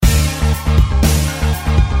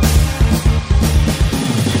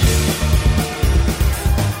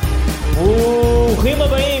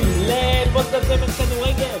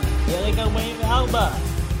כדורגל, פרק 44.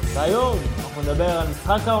 והיום אנחנו נדבר על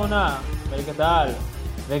משחק העונה בליגת העל,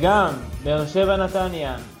 וגם באר שבע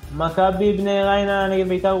נתניה, מכבי בני ריינה נגד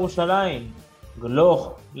בית"ר ירושלים,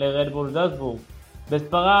 גלוך לרדבול זלצבורג.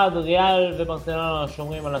 בספרד ריאל וברצלונה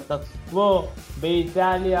שומרים על הסטטוס קוו.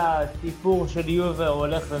 באיטליה סיפור של יובה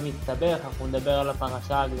הולך ומסתבך. אנחנו נדבר על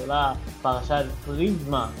הפרשה הגדולה, פרשת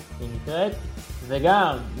פריזמה היא נקראת,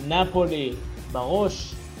 וגם נפולי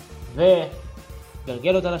בראש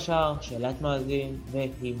וגלגל אותה לשער, שאלת מאזין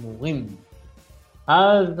והימורים.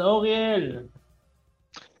 אז אוריאל.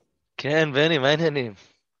 כן, בני, מה העניינים?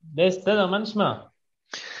 בסדר, מה נשמע?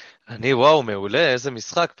 אני וואו, מעולה, איזה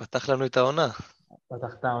משחק, פתח לנו את העונה.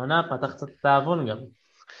 פתח את העונה, פתח קצת תאבון גם.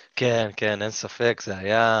 כן, כן, אין ספק, זה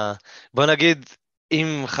היה... בוא נגיד,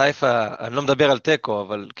 אם חיפה, אני לא מדבר על טקו,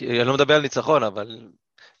 אני לא מדבר על ניצחון, אבל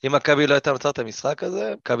אם מכבי לא הייתה נוצרת את המשחק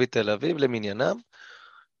הזה, מכבי תל אביב למניינם,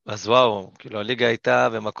 אז וואו, כאילו הליגה הייתה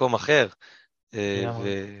במקום אחר.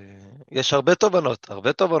 ויש הרבה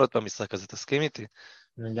תובנות במשחק הזה, תסכים איתי.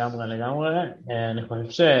 לגמרי. אני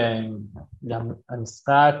חושב שגם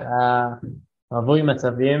המשחק רווי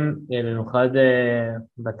מצבים, במיוחד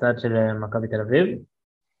בצד של מכבי תל אביב,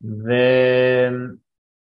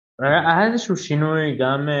 והיה איזשהו שינוי,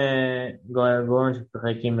 גם גורן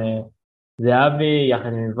שצחק עם זהבי, יחד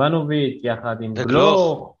עם יובנוביץ', יחד עם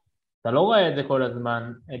גלוך. אתה לא רואה את זה כל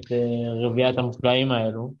הזמן, את רביעת המופלאים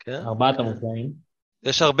האלו, כן? ארבעת המופלאים.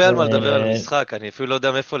 יש הרבה על מה לדבר על המשחק, אני אפילו לא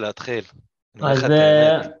יודע מאיפה להתחיל. אז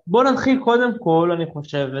בוא נתחיל קודם כל, אני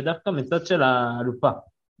חושב, ודווקא מצד של האלופה.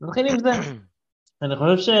 נתחיל עם זה. אני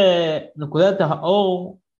חושב שנקודת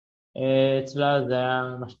האור אצלה זה היה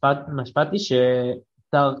משפטי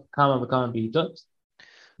שצר כמה וכמה בעיטות.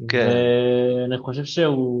 ואני חושב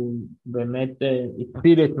שהוא באמת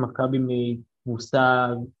הציל את מכבי מתבוסה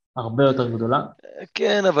הרבה יותר גדולה.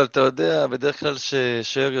 כן, אבל אתה יודע, בדרך כלל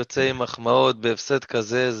ששוער יוצא עם מחמאות בהפסד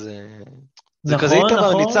כזה, זה כזה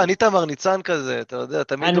איתמר ניצן כזה, אתה יודע,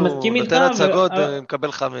 תמיד הוא נותן הצגות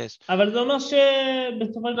ומקבל 5. אבל זה אומר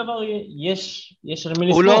שבסופו של דבר יש על מי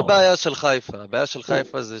לסמוך. הוא לא הבעיה של חיפה, הבעיה של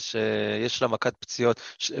חיפה זה שיש לה מכת פציעות,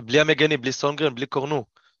 בלי המגני, בלי סונגרן, בלי קורנו.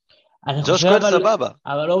 ג'וש כהן סבבה.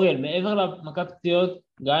 אבל אוריאל, מעבר למכת פציעות,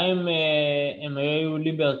 גם אם הם היו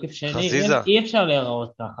לי בהרכב שני, אי אפשר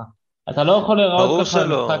להיראות ככה. אתה לא יכול להיראות ככה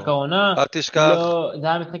במשחק העונה. אל תשכח. זה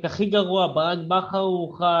היה המשחק הכי גרוע, ברק בכר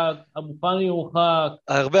הורחק, אבו פאני הורחק.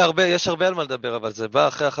 יש הרבה על מה לדבר, אבל זה בא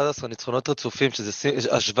אחרי 11 ניצחונות רצופים, שזה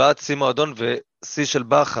השוואת שיא מועדון ושיא של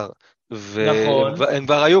בכר. והם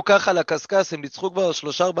כבר היו ככה לקסקס, הם ניצחו כבר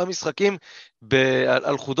 3-4 משחקים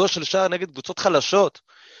על חודו של שער נגד קבוצות חלשות.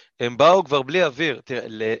 הם באו כבר בלי אוויר. תראה,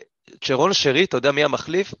 לצ'רון שרי, אתה יודע מי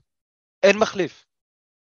המחליף? אין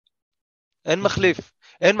מחליף,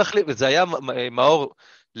 וזה היה מאור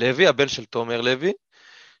לוי, הבן של תומר לוי,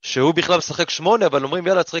 שהוא בכלל משחק 8, אבל אומרים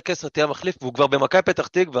יאללה צריך 10 תהיה מחליף, והוא כבר במכבי פתח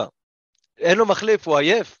תקווה. אין לו מחליף, הוא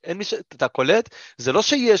עייף, אתה קולט? זה לא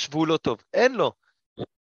שיש והוא לא טוב, אין לו.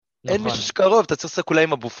 אין מישהו שקרוב, אתה צריך לשחק אולי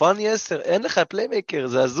עם אבו פאני 10, אין לך פליימייקר,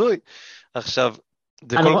 זה הזוי. עכשיו,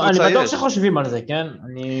 אני בטוח שחושבים על זה, כן?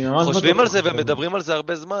 חושבים על זה ומדברים על זה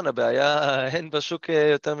הרבה זמן, הבעיה אין בשוק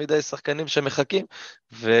יותר מדי שחקנים שמחכים,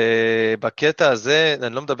 ובקטע הזה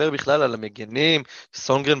אני לא מדבר בכלל על המגנים,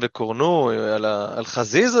 סונגרן וקורנו, על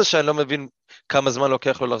חזיזה שאני לא מבין כמה זמן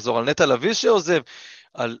לוקח לו לחזור, על נטע לביא שעוזב,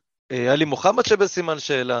 על אלי מוחמד שבסימן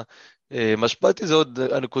שאלה, משפטי זה עוד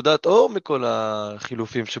הנקודת אור מכל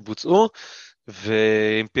החילופים שבוצעו,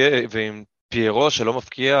 ועם פיירו שלא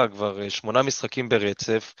מפקיע כבר 8 משחקים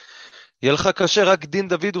ברצף, יהיה לך קשה, רק דין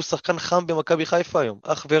דוד הוא שחקן חם במכבי חיפה היום,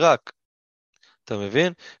 אך ורק, אתה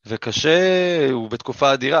מבין? וקשה, הוא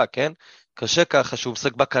בתקופה אדירה, כן? קשה ככה שהוא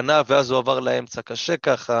משחק בכנף ואז הוא עבר לאמצע, קשה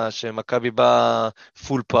ככה שמכבי בא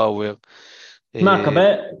פול פאוור. מה,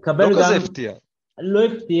 קבל לא גם... כזה הפתיע. לא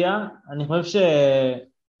הפתיע, אני חושב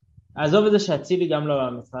עזוב את זה שהצילי גם לא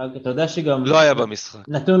במשחק, אתה יודע שגם... לא היה במשחק.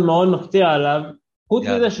 נתון מאוד מפתיע עליו, חוץ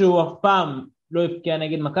מזה שהוא אף פעם לא הפקיע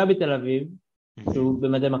נגד מכבי תל אביב, שהוא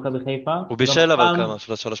במדי מכבי חיפה. הוא בישל אבל כמה,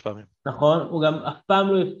 3 פעמים. נכון, הוא גם אף פעם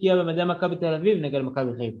לא הפקיע במדי מכבי תל אביב נגד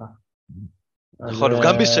מכבי חיפה. נכון, הוא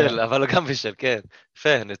גם בישל, אבל הוא גם בישל, כן.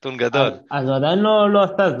 יפה, נתון גדול. אז הוא עדיין לא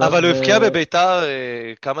עשה זאת. אבל הוא הפקיע בביתר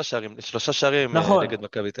כמה שערים, 3 שערים נגד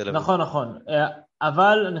מכבי תל אביב. נכון.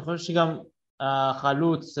 אבל אני חושב שגם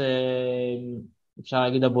החלוץ, אפשר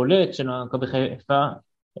להגיד הבולט של מכבי חיפה,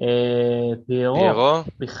 פיירו,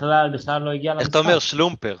 בכלל לא הגיע למשחק. איך אתה אומר?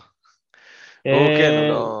 שלומפר.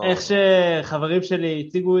 איך שחברים שלי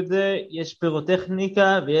הציגו את זה, יש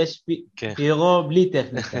פירוטכניקה ויש פיירו בלי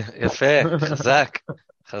טכניקה. יפה,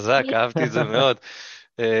 חזק, אהבתי את זה מאוד.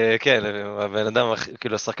 כן, הבן אדם,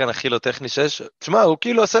 כאילו, השחקן הכי לא טכני שיש. תשמע, הוא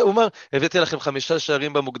כאילו עושה, הוא אומר, הבאתי לכם 5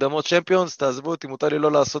 שערים במוקדמות צ'מפיונס, תעזבו אותי, מותר לי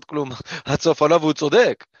לא לעשות כלום עד סוף העונה, והוא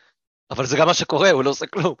צודק. אבל זה גם מה שקורה, הוא לא עושה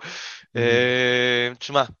כלום.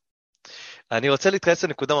 תשמע, אני רוצה להתכנס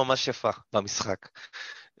לנקודה ממש יפה במשחק.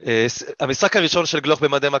 המשחק הראשון של גלוך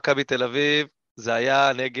במדי מכבי תל אביב, זה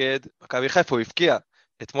היה נגד מכבי חיפה, הוא הפקיע.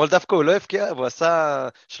 אתמול דווקא הוא לא הפקיע, והוא עשה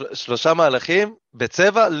 3 מהלכים,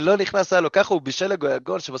 בצבע, לא נכנס, היה לו ככה, הוא בישל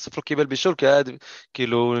לגויגון, שבסוף לא קיבל בישול, כי היה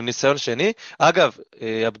כאילו ניסיון שני. אגב,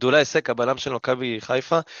 עבדולאי עסק, הבלם של מכבי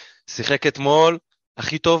חיפה, שיחק אתמול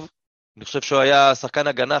הכי טוב, אני חושב שהוא היה שחקן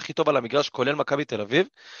הגנה הכי טוב על המגרש, כולל מכבי תל אביב.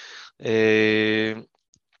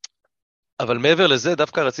 אבל מעבר לזה,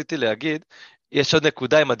 דווקא רציתי להגיד, יש עוד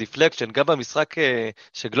נקודה עם הדיפלקשן, גם במשחק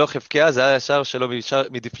שגלוך הפקיע, זה היה השער שלו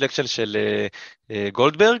מדיפלקשן של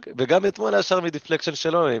גולדברג, וגם אתמול היה השער מדיפלקשן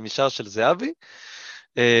שלו, משער של זהבי.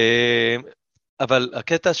 אבל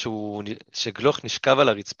הקטע שגלוך נשכב על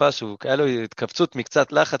הרצפה, שהוא היה לו התכווצות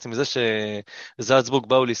מקצת לחץ, מזה שזלצבורג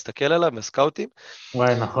באו להסתכל עליו, מהסקאוטים.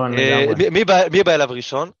 וואי, נכון, לגמרי. מי בא אליו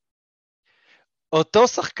ראשון? אותו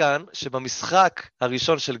שחקן שבמשחק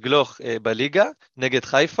הראשון של גלוך בליגה, נגד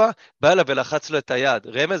חיפה, בא אליו ולחץ לו את היד,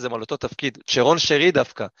 רמז הם על אותו תפקיד, שרון שרי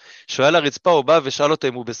דווקא, שהוא היה לרצפה, הוא בא ושאל אותו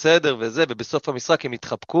אם הוא בסדר וזה, ובסוף המשחק הם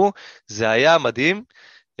התחבקו, זה היה מדהים,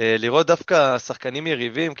 לראות דווקא שחקנים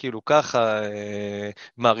יריבים, כאילו ככה,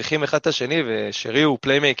 מעריכים אחד את השני, ושרי הוא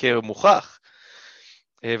פליימייקר מוכח,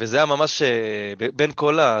 וזה היה ממש בין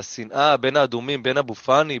כל השנאה, בין האדומים, בין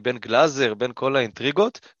הבופני, בין גלאזר, בין כל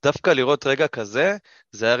האינטריגות, דווקא לראות רגע כזה,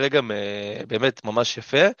 זה היה רגע באמת ממש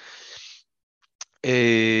יפה.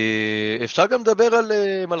 אפשר גם לדבר על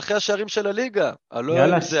מלכי השערים של הליגה,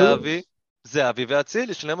 יאללה, זהבי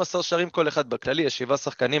ואצילי, 12 שערים כל אחד בכללי, יש 7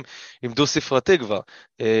 שחקנים עם דו ספרתי כבר,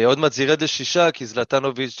 עוד מעט זה ירד ל6, כי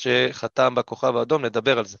זלטנוביץ' חתם בכוכב האדום,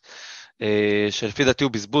 נדבר על זה. שלפי דעתי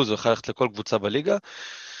הוא בזבוז, הוא יכול ללכת לכל קבוצה בליגה.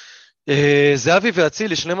 זהבי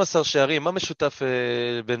ואצילי, 12 שערים, מה משותף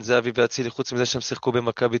בין זהבי ואצילי, חוץ מזה שהם שיחקו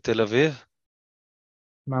במכבי תל אביב?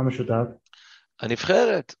 מה משותף?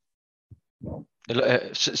 הנבחרת.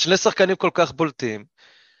 שני שחקנים כל כך בולטים,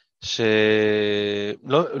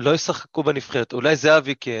 שלא ישחקו בנבחרת, אולי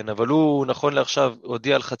זהבי כן, אבל הוא נכון לעכשיו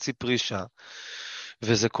הודיע על חצי פרישה,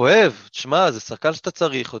 וזה כואב, תשמע, זה שחקן שאתה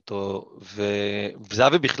צריך אותו,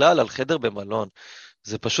 וזהבי בכלל על חדר במלון,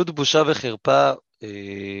 זה פשוט בושה וחרפה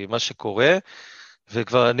מה שקורה,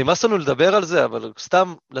 וכבר נמאס לנו לדבר על זה, אבל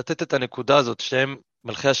סתם לתת את הנקודה הזאת, שהם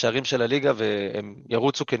מלכי השערים של הליגה, והם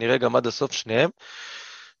ירוצו כנראה גם עד הסוף שניהם.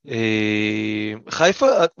 חיפה,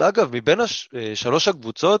 אגב, מבין 3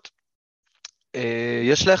 הקבוצות,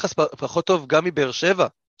 יש לה יחס פחות טוב גם מבאר שבע,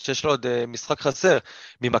 שיש לו עוד משחק חסר,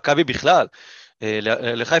 ממכבי בכלל.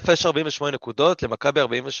 לחיפה יש 48 נקודות, למכבי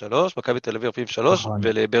 43, מכבי תל אביב 43,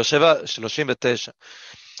 ולבאר שבע 39.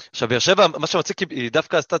 עכשיו, באר שבע, מה שמציג, היא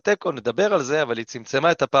דווקא עשתה טקו, נדבר על זה, אבל היא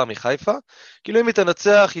צמצמה את הפער מחיפה, כאילו אם היא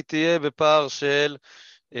תנצח, היא תהיה בפער של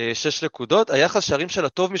 6 נקודות, היחס שערים של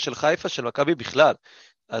הטוב משל חיפה, של מכבי בכלל.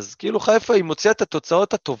 אז כאילו חיפה היא מוציאה את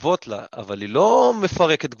התוצאות הטובות לה, אבל היא לא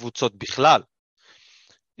מפרקת קבוצות בכלל.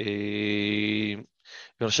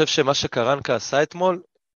 ואני חושב שמה שקראנקה עשה אתמול,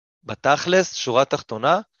 בתכלס, שורה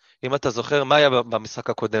תחתונה, אם אתה זוכר מה היה במשחק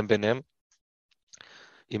הקודם ביניהם,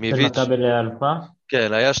 עם איביץ'. של מכבי לאלפה?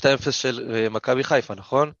 כן, היה 2-0 של מכבי חיפה,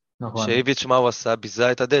 נכון? נכון. שאיביץ' מה הוא עשה?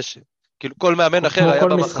 ביזה את הדשא. כאילו כל מאמן אחר היה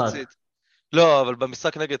במחצית. לא, אבל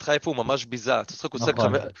במשחק נגד חיפה הוא ממש ביזה. אתה צחק, הוא עושה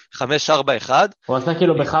 5-4-1. הוא עשה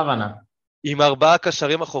כאילו בכוונה. עם 4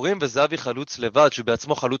 קשרים אחורים, וזהבי חלוץ לבד, שהוא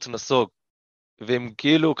בעצמו חלוץ נסוג. והם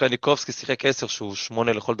כאילו, קניקובסקי שיחק 10, שהוא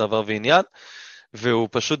 8 לכל דבר ועניין, והוא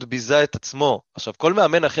פשוט ביזה את עצמו. עכשיו, כל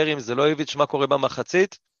מאמן אחר, אם זה לא איביץ' מה קורה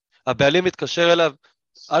במחצית, הבעלים מתקשר אליו,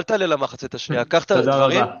 אל תעלה למחצית השנייה, קח את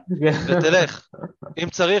הדברים ותלך. אם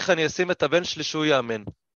צריך, אני אשים את הבן שלי שהוא יאמן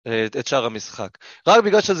את שאר המשחק. רק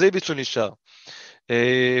בגלל שזה איביץ' הוא נשאר.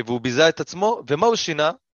 והוא ביזה את עצמו, ומה הוא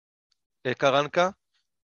שינה? קראנקה?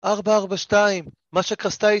 4-4-2, מה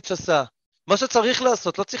שקרסטייץ' עשה. מה שצריך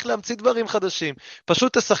לעשות, לא צריך להמציא דברים חדשים,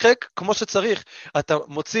 פשוט תשחק כמו שצריך, אתה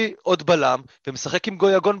מוציא עוד בלם, ומשחק עם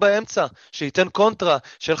גויגון באמצע, שייתן קונטרה,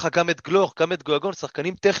 שיהיה לך גם את גלוך, גם את גויגון,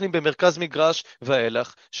 שחקנים טכניים במרכז מגרש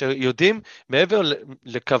ואילך, שיודעים מעבר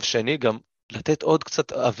לקו שני, גם לתת עוד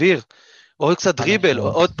קצת אוויר, עוד קצת דריבל,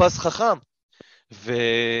 עוד פס חכם,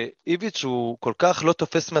 ואיביץ' הוא כל כך לא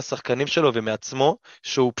תופס מהשחקנים שלו ומעצמו,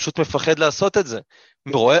 שהוא פשוט מפחד לעשות את זה.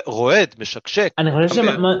 רועד, משקשק. אני חושב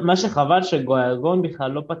שמה שחבל שגויגון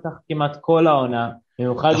בכלל לא פתח כמעט כל העונה,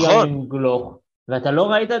 במיוחד גם עם גלוך, ואתה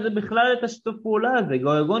לא ראית את זה בכלל, את השיתוף פעולה הזה,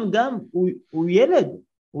 גויגון גם, הוא ילד,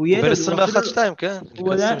 הוא הוא בן ילד, הוא אפילו, 21-2, כן, הוא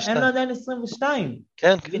בן עדיין, אין 22. לו עדיין 22.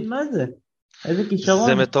 כן, כן. תבין מה זה? איזה זה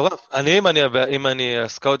כישרון. מטורף. אם אני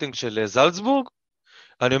הסקאוטינג של זלצבורג,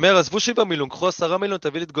 אני אומר, עזבו 7 מיליון, קחו 10 מיליון,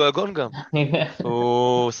 תביא לי את גויגון גם.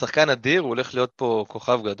 הוא שחקן אדיר, הוא הולך להיות פה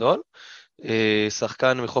כוכב גדול.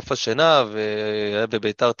 שחקן מחוף השינה, והיה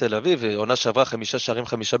בביתר תל אביב, ועונה שעברה 5 שערים,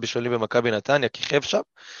 5 בישולים במכבי נתניה, כיכב שם.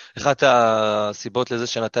 אחת הסיבות לזה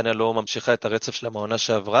שנתניה לא ממשיכה את הרצף שלה מהעונה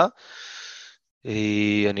שעברה.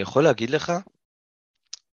 אני יכול להגיד לך,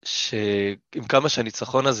 שעם כמה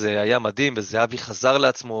שהניצחון הזה היה מדהים, וזהבי חזר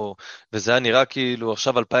לעצמו, וזה היה נראה כאילו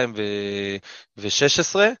עכשיו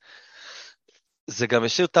 2016, זה גם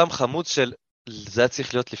השאיר טעם חמוד של, זה היה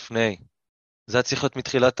צריך להיות לפני, זה היה צריך להיות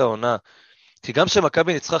מתחילת העונה. כי גם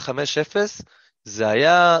שמכבי ניצחה 5-0, זה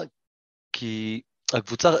היה כי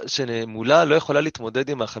הקבוצה שמולה לא יכולה להתמודד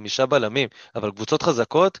עם 5 בלמים, אבל קבוצות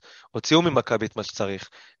חזקות הוציאו ממכבי את מה שצריך.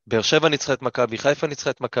 באר שבע ניצחה את מכבי, חיפה ניצחה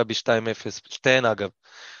את מכבי 2-0, שתיהן אגב,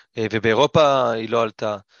 ובאירופה היא לא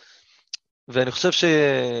עלתה. ואני חושב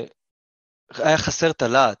שהיה חסר את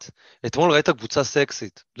הלהט. אתמול ראית קבוצה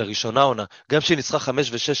סקסית, לראשונה עונה. גם שהיא ניצחה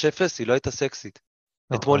 5 ו-6-0, היא לא הייתה סקסית.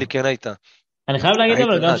 אתמול היא כן הייתה. אני חייב להגיד היית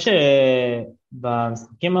אבל גם לאט.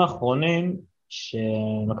 שבמשחקים האחרונים,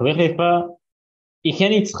 שמכבי חיפה, היא כן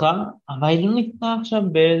ניצחה, אבל היא לא ניצחה עכשיו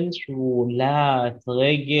באיזשהו להט,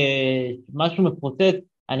 רגש, משהו מפוצץ.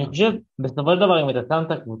 אני חושב, בסופו של דבר, אם אתה שם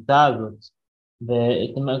את הקבוצה הזאת, ואת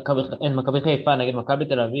מכבי חיפה נגד מכבי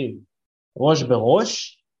תל אביב, ראש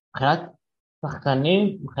בראש, מבחינת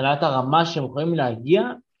שחקנים, מבחינת הרמה שהם יכולים להגיע,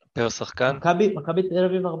 פר שחקן. מכבי תל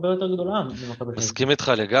אביב הרבה יותר גדולה ממכבי חיפה. מסכים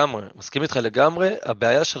איתך לגמרי, מסכים איתך לגמרי.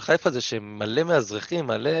 הבעיה של חיפה זה שהם מלא מאזרחים,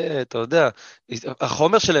 מלא, אתה יודע,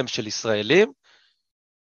 החומר שלהם של ישראלים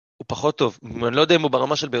הוא פחות טוב. אני לא יודע אם הוא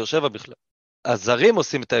ברמה של באר שבע בכלל. הזרים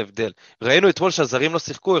עושים את ההבדל. ראינו אתמול שהזרים לא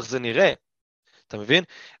שיחקו, איך זה נראה. אתה מבין?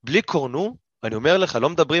 בלי קורנו, אני אומר לך, לא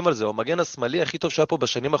מדברים על זה, הוא המגן השמאלי הכי טוב שהיה פה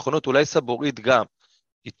בשנים האחרונות, אולי סבורית גם,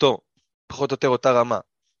 איתו, פחות או יותר אותה רמה.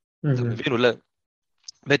 אתה מבין? אולי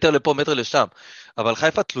מטר לפה, מטר לשם. אבל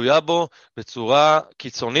חיפה תלויה בו בצורה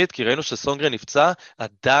קיצונית, כי ראינו שסונגרן נפצע,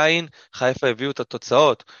 עדיין חיפה הביאו את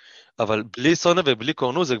התוצאות. אבל בלי סונגרן ובלי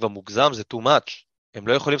קורנו זה כבר מוגזם, זה too much. הם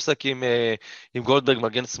לא יכולים לשחק עם גולדברג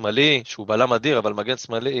מגן שמאלי, שהוא בלם אדיר, אבל מגן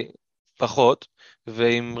שמאלי פחות,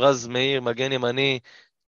 ועם רז מאיר מגן ימני,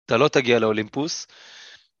 אתה לא תגיע לאולימפוס.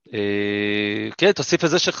 כן, תוסיף את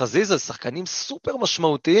זה שחזיזה, שחקנים סופר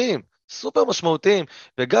משמעותיים, סופר משמעותיים,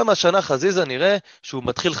 וגם השנה חזיזה נראה שהוא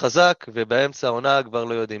מתחיל חזק, ובאמצע העונה כבר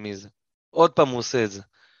לא יודעים מי זה. עוד פעם הוא עושה את זה.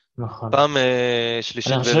 נכון. פעם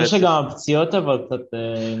שלישית אני חושב שגם הפציעות אבל קצת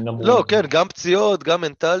גמרו. לא, כן, גם פציעות, גם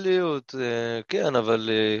מנטליות, כן, אבל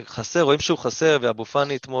חסר, רואים שהוא חסר, ואבו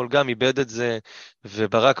פאני אתמול גם איבד את זה,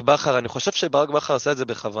 וברק בכר, אני חושב שברק בכר עשה את זה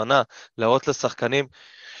בכוונה, להראות לשחקנים,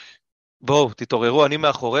 בואו, תתעוררו, אני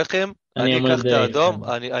מאחוריכם, אני אקח את האדום,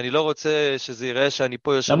 אני לא רוצה שזה יראה שאני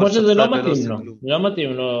פה יושב למרות שזה לא ולא מתאים עושה לו, כלום. לא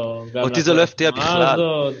מתאים לו גם אותי זה לא הפתיע לתנועה בכלל.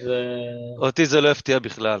 הזאת, אותי זה לא הפתיע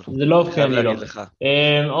בכלל. זה לא חייב אופייני לו. להגיד לך.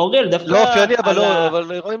 אוריאל, דווקא לא אופייני,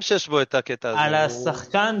 אבל רואים שיש בו את הקטע הזה. על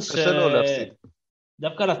השחקן קשה לו להפסיד.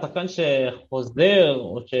 דווקא על השחקן שחוזר,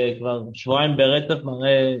 או שכבר שבועיים ברצף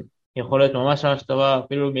מראה יכולת ממש ממש טובה,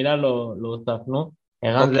 אפילו מילה לא הוספנו,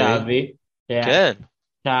 ערן זהבי, כן.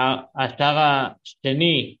 השער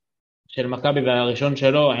השני של מכבי והראשון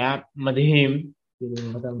שלו היה מדהים,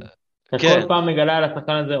 כל פעם מגלה על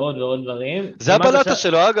השחקן הזה עוד ועוד דברים. זה הבלטה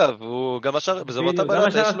שלו אגב, הוא גם השאר, זה אותה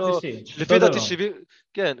בלטה, יש לו, לפי דעתי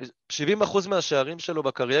 70% מהשערים שלו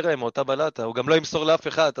בקריירה הם מאותה בלטה, הוא גם לא ימסור לאף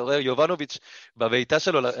אחד, אתה רואה יובנוביץ' בביתה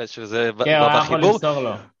שלו, שזה בחיבור,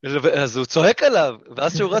 אז הוא צועק עליו,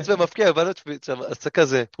 ואז שהוא רץ ומפקיע, יובנוביץ' עשה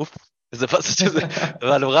כזה, איזה פסה שזה,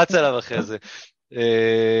 אבל הוא רץ עליו אחרי זה.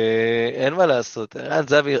 אין מה לעשות,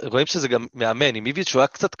 רואים שזה גם מאמן, עם איביץ' הוא היה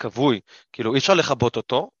קצת כבוי, כאילו אי אפשר לחבות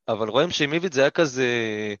אותו, אבל רואים שעם איביץ' זה היה כזה,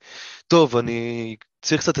 טוב, אני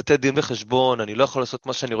צריך קצת לתת דין וחשבון, אני לא יכול לעשות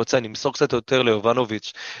מה שאני רוצה, אני אמסור קצת יותר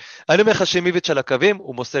ליובנוביץ'. אני אומר לך שעם איביץ' על הקווים,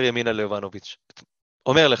 הוא מוסר ימינה ליובנוביץ'.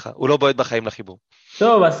 אומר לך, הוא לא בועט בחיים לחיבור.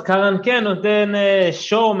 טוב, אז קראנקה נותן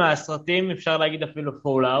שואו מהסרטים, אפשר להגיד אפילו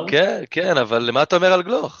פול אאוט. כן, כן, אבל מה אתה אומר על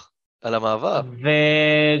גלוך? על המעבר.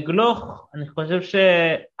 וגלוך, אני חושב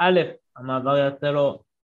שא', המעבר יעשה לו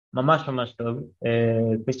ממש ממש טוב.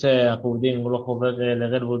 כפי שאנחנו יודעים, גלוך עובר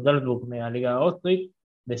לרד וולזלבורג מהליגה האוסטרית,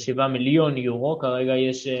 ב7 מיליון יורו, כרגע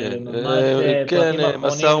יש ממש פרטים אחרונים.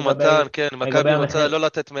 משא ומתן, כן, מכבי רוצה לא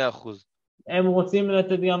לתת 100%. הם רוצים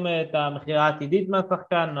לתת גם את המחירה העתידית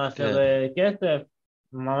מהשחקן, מאשר כסף.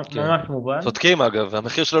 ממש מובן. צודקים אגב,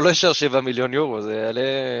 המחיר שלו לא יישאר 7 מיליון יורו, זה יעלה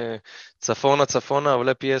צפונה,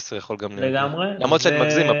 עולה פי 10, יכול גם להגיע. לגמרי. למרות שאני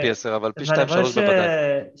מגזים הפי 10, אבל פי ואני 2-3 חושב בוודאי.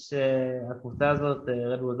 שהקבוצה הזאת,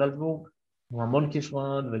 רד בול זלצבורג, עם המון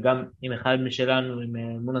כישרונות, וגם עם אחד משלנו,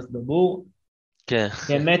 עם מונס דבור, כן.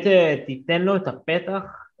 באמת תיתן לו את הפתח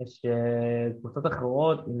שקבוצות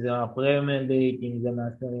אחרות, אם זה הפרמייר ליג, אם זה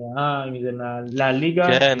מהסריה, אם זה מהליגה,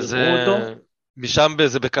 כן, יראו אותו. משם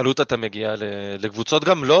זה בקלות אתה מגיע לקבוצות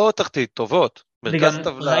גם לא תחתית, טובות. וגם מרכז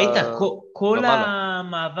טבלה ראית, כל ומעלה.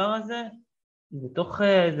 המעבר הזה, בתוך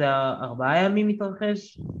איזה 4 ימים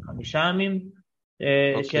מתרחש, 5 ימים,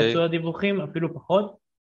 אוקיי. שיצאו הדיווחים, אפילו פחות,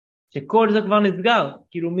 שכל זה כבר נסגר,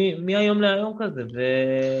 כאילו מהיום להיום כזה,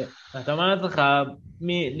 ואתה אומר לעצמך,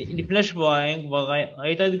 לפני שבועיים כבר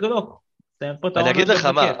ראית את גלוך,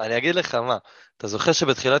 אני אגיד לך מה, אתה זוכר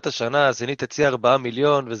שבתחילת השנה זנית הציע 4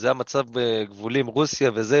 מיליון, וזה המצב בגבול עם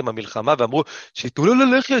רוסיה וזה, עם המלחמה, ואמרו, שיתנו לו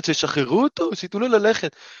ללכת, שישחררו אותו, שיתנו לו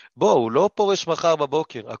ללכת. בוא, הוא לא פורש מחר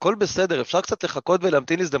בבוקר, הכל בסדר, אפשר קצת לחכות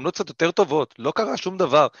ולהמתין הזדמנות קצת יותר טובות, לא קרה שום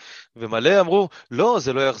דבר. ומלא אמרו, לא,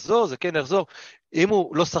 זה לא יחזור, זה כן יחזור. אם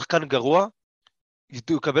הוא לא שחקן גרוע,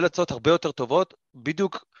 הוא יקבל הצעות הרבה יותר טובות,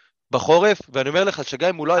 בדיוק בחורף, ואני אומר לך שגם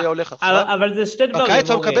אם הוא לא היה הולך עכשיו, אבל זה שתי דברים. בקיץ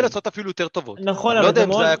הוא מקבל הצעות אפילו יותר טובות. נכון, אני לא יודע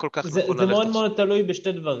אם זה היה כל כך נכון זה מאוד מאוד תלוי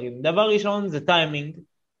בשתי דברים. דבר ראשון זה טיימינג,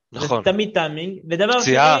 נכון. זה תמיד טיימינג, ודבר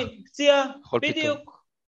שני, פציעה, בדיוק.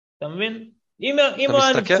 אתה מבין? אם הוא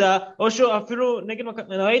היה נפצע, או שהוא אפילו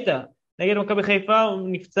נגד מכבי חיפה, הוא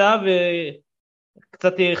נפצע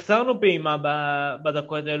וקצת החסרנו פעימה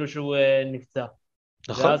בדקות האלו שהוא נפצע.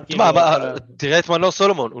 נכון. תראה את מנור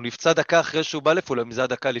סולומון, הוא נפצע דקה אחרי שהוא בא לפול, אם זה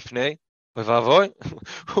הדקה לפני, ובאבוי,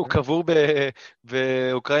 הוא קבור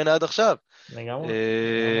באוקראינה עד עכשיו.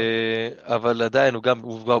 אבל עדיין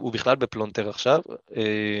הוא בכלל בפלונטר עכשיו.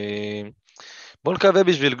 בוא נקווה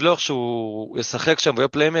בשביל גלוך שהוא ישחק שם, הוא יהיה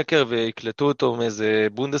פליימקר ויקלטו אותו מאיזה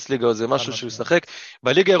בונדסליגה או איזה משהו שהוא ישחק.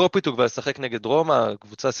 בליגה האירופית הוא כבר ישחק נגד רומא,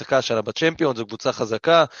 קבוצה שיחקה שנה בצ'מפיון, זו קבוצה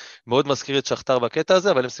חזקה, מאוד מזכיר את שכתר בקטע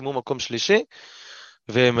הזה, אבל הם שימו מקום שלישי.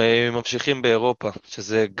 והם ממשיכים באירופה,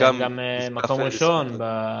 שזה גם מקום ראשון.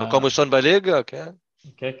 מקום ראשון בליגה, כן.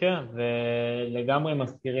 כן, כן, ולגמרי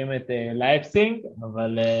מזכירים את לייפציג,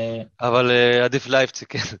 אבל עדיף לייפציג,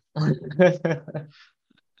 כן.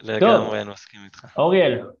 לגמרי, אני מסכים איתך.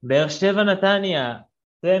 אוריאל, באר שבע נתניה,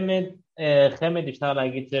 חמד אפשר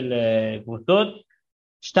להגיד של קבוצות,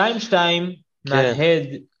 2-2, מהדהד.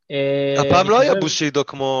 הפעם לא היה בושידו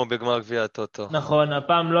כמו בגמר גביע הטוטו. נכון,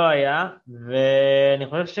 הפעם לא היה, ואני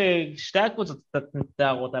חושב ששתי הקבוצות קצת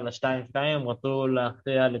מצטערות על ה-2-2, הם רצו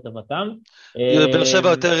להכריע לטובתם.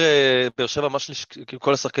 באר שבע ממש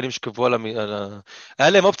כל השחקנים שקבעו על היה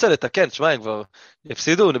להם אופציה לתקן, תשמע, הם כבר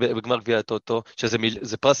הפסידו בגמר גביע הטוטו,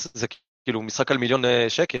 שזה פרס, זה כאילו משחק על מיליון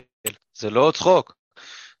שקל, זה לא צחוק.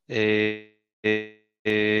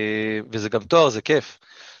 וזה גם תואר, זה כיף.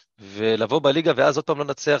 ולבוא בליגה ואז עוד פעם לא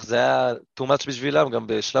נצח, זה היה too much בשבילם, גם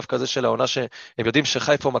בשלב כזה של העונה שהם יודעים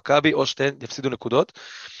שחיפה או מכבי או שתיהן יפסידו נקודות.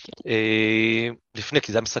 לפני,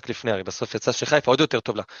 כי זה המשחק לפני, הרי בסוף יצא שחיפה עוד יותר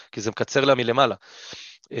טוב לה, כי זה מקצר לה מלמעלה.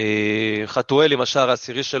 חתואל עם השער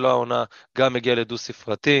העשירי שלו העונה, גם הגיע לדו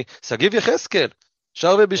ספרתי. סגיב יחזקאל,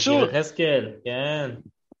 שער ובישול. סגיב יחזקאל, כן.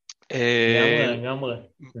 לגמרי.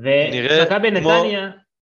 ומכבי נתניה,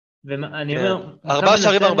 ואני אומר... 4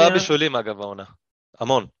 שערים 4 בישולים אגב העונה.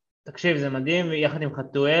 המון. תקשיב, זה מדהים, יחד עם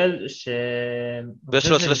חתואל, ויש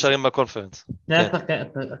לו 3 שערים בקונפרנס.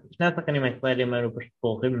 שני השחקנים הישראלים האלו פשוט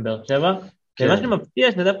פורחים מבאר שבע, ומה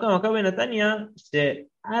שמפתיע שדווקא מכבי נתניה,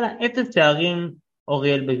 שעל 0 שערים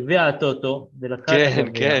אוריאל בגביע הטוטו,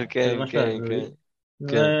 כן.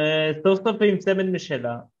 וסוף סוף עם צמד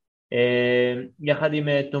משלה, יחד עם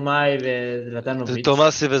תומאי וזלטנוביץ'.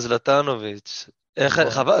 תומאסי וזלטנוביץ'.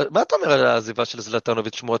 מה אתה אומר על העזיבה של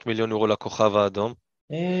זלטנוביץ' 800 מיליון יורו לכוכב האדום?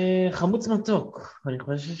 חמוץ מתוק, אני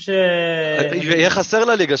חושב ש... יהיה חסר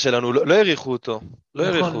לליגה שלנו, לא העריכו אותו.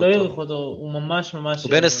 נכון, לא העריכו אותו, הוא ממש...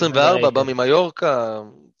 הוא בן 24, בא ממיורקה,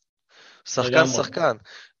 שחקן. שחקן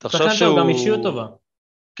טוב, גם אישיות טובה.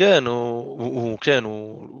 כן,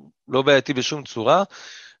 הוא לא בעייתי בשום צורה.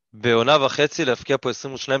 בעונה וחצי להפקיע פה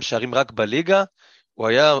 22 שערים רק בליגה,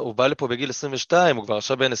 הוא בא לפה בגיל 22, הוא כבר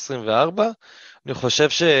עכשיו בן 24, אני חושב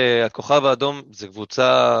שהכוכב האדום זה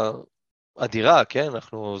קבוצה אדירה, כן?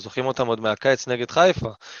 אנחנו זוכים אותם עוד מהקיץ נגד חיפה,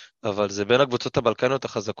 אבל זה בין הקבוצות הבלקניות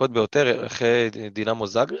החזקות ביותר, אחרי דינמו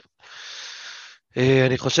זאגרב.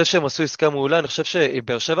 אני חושב שהם עשו עסקה מעולה, אני חושב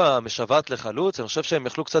שבאר שבע משוועת לחלוץ, אני חושב שהם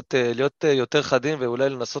יכלו קצת להיות יותר חדים, ואולי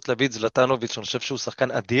לנסות להביא את זלטנוביץ', אני חושב שהוא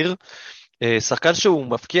שחקן אדיר, שחקן שהוא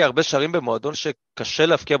מפקיע הרבה שערים במועדון שקשה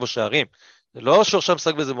להפקיע בו שערים, זה לא שהוא עכשיו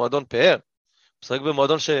משחק באיזה מועדון פאר, משחק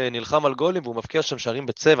במועדון שנלחם על גולים, והוא מבקיע שם שערים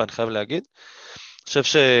בצבע, אני חייב להגיד. אני חושב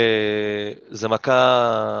שזה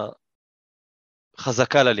מכה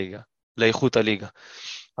חזקה לליגה, לאיכות הליגה.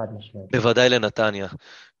 חד משמעית. בוודאי לנתניה.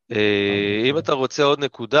 אם אתה רוצה עוד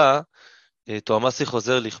נקודה, תואמאסי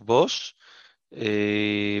חוזר לכבוש,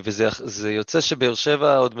 וזה יוצא שבאר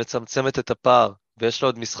שבע עוד מצמצמת את הפער, ויש לה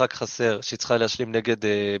עוד משחק חסר, שהיא צריכה להשלים נגד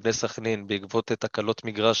בני סכנין, בעקבות תקלות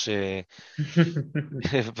מגרש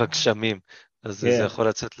בגשמים, אז זה יכול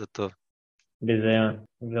לצאת לטוב. ביזיון.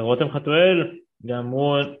 ורותם חתואל, גם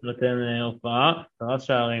הוא נותן הופעה, 10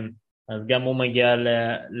 שערים. אז גם הוא מגיע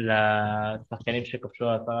לשחקנים שכבשו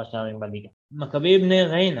 10 שערים בליגה. מכבי בני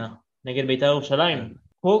ריינה, נגד בית"ר ירושלים.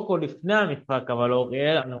 קודם כל לפני המשחק, אבל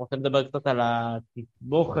אוריאל, אני רוצה לדבר קצת על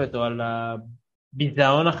התסבוכת או על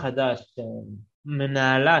הביזיון החדש,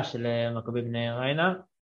 מנהלה של מכבי בני ריינה,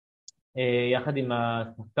 יחד עם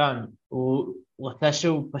השחקן. הוא רצה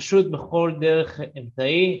שהוא פשוט בכל דרך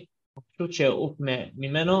אמצעי, פשוט שיעוף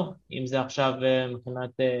ממנו, אם זה עכשיו מבחינת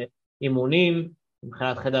אימונים,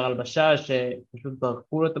 מבחינת חדר הלבשה, שפשוט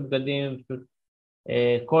ברקו לו את הבגדים, פשוט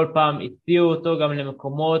כל פעם הציעו אותו גם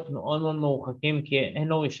למקומות מאוד מאוד מרוחקים, כי אין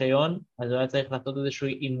לו רישיון, אז הוא היה צריך לעשות איזשהו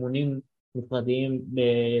אימונים נפרדיים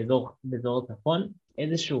באזור הצפון,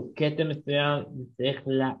 איזשהו קטע מסוים, צריך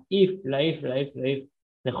להעיף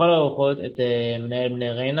לכל הרוחות את מנהל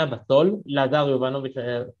בני ריינה בסול, לעזר יובנוביץ'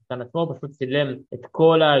 כאן עצמו, פשוט צילם את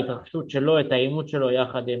כל ההתרחשות שלו, את האימות שלו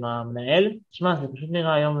יחד עם המנהל. תשמע, זה פשוט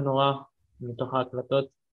נראה היום ונורא מתוך ההקלטות,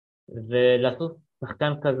 ולעשות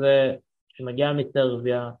שחקן כזה שמגיע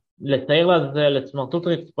מסרביה, לצייר לזה, לסמרטוט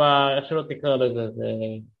רצפה, איך שלא תקרא לזה,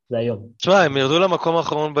 זה היום. תשמע, הם ירדו למקום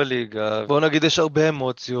האחרון בליגה, בוא נגיד יש הרבה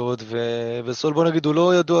אמוציות, וסול בוא נגיד הוא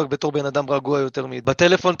לא ידוע בתור בן אדם רגוע יותר מדי.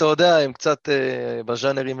 בטלפון אתה יודע, הם קצת,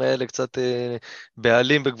 בז'אנרים האלה, קצת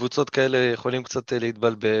בעלים בקבוצות כאלה, יכולים קצת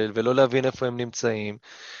להתבלבל, ולא להבין איפה הם נמצאים,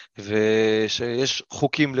 ושיש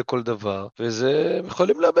חוקים לכל דבר, וזה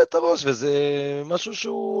יכולים לאבד את הראש, וזה משהו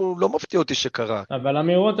שהוא לא מפתיע אותי שקרה. אבל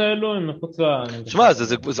האמירות האלו הם מחוץ תשמע,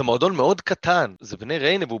 זה מועדון מאוד קטן, זה בני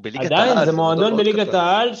ריינה, והוא בליגת העל. עדיין, זה מועדון בליגת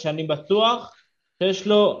העל, שאני בטוח שיש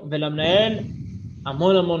לו ולמנהל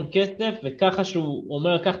המון כסף, וככה שהוא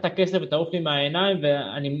אומר, קח את הכסף ותעוף לי מהעיניים,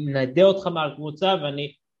 ואני מנדה אותך מהקבוצה,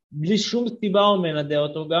 ואני בלי שום סיבה הוא מנדה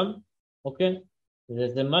אותו גם, אוקיי?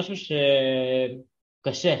 זה משהו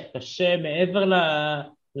קשה מעבר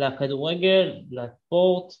לכדורגל,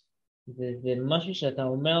 לספורט, זה משהו שאתה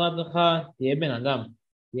אומר לעצמך, תהיה בן אדם,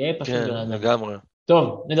 תהיה פשוט בן אדם. כן, לגמרי.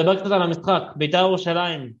 טוב, נדבר קצת על המשחק. בית"ר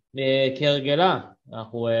ירושלים, כהרגלה,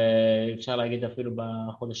 אנחנו אפשר להגיד אפילו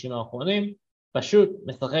בחודשים האחרונים, פשוט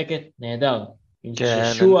משחקת נהדר.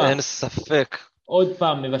 כן, אין ספק. עוד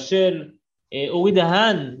פעם, מבשל, אורי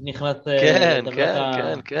דהן נכנס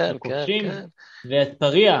לטבלת הכובשים,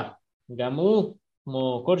 ואספריה, גם הוא,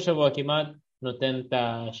 כמו כל שבוע כמעט, נותן את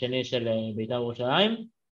השני של בית"ר ירושלים.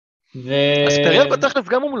 אספריה בתכלס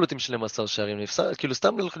גם אומלותים 12 שערים, כאילו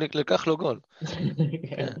סתם לקח לו גול.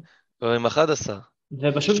 עם 11.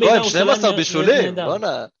 ופשוט בית"ר ירושלים 12 בישולים,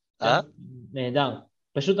 בוא'נה. נהדר.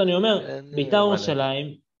 פשוט אני אומר, בית"ר ירושלים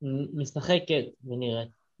משחקת ונראית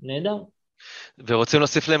נהדר. ורוצים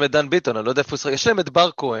להוסיף להם את דן ביטון, אני לא יודע איפה הוא ישחק, יש להם את בר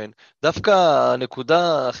כהן, דווקא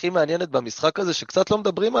הנקודה הכי מעניינת במשחק הזה, שקצת לא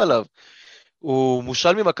מדברים עליו, הוא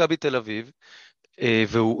מושל ממכבי תל אביב,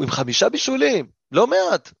 והוא עם 5 בישולים, לא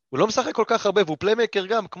מעט, הוא לא משחק כל כך הרבה, והוא פליימקר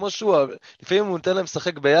גם, כמו שהוא, לפעמים הוא נותן להם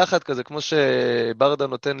לשחק ביחד כזה, כמו שברדה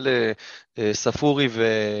נותן לספורי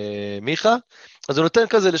ומיכה, אז הוא נותן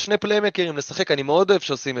כזה לשני פליימקרים לשחק, אני מאוד אוהב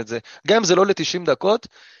שעושים את זה, גם אם זה לא ל-90 דקות,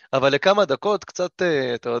 אבל לכמה דקות קצת,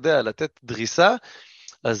 אתה יודע, לתת דריסה,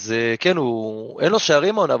 אז כן, אין לו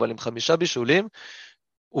שערים העונה, אבל עם 5 בישולים,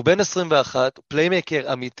 הוא בן 21,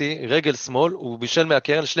 פליימקר אמיתי, רגל שמאל, הוא בישל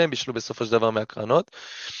מהקרן, שלהם בישלו בסופו של דבר מהקרנות,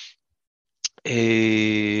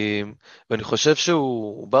 ואני חושב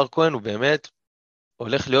שהוא, בר כהן, הוא באמת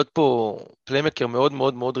הולך להיות פה פליימקר מאוד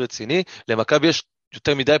מאוד מאוד רציני, למכבי יש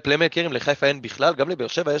יותר מדי פליימקרים, לחיפה אין בכלל, גם לבאר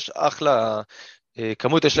שבע יש אחלה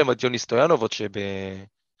כמות, יש להם את יוני סטויאנוב,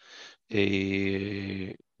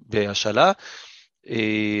 בהשאלה,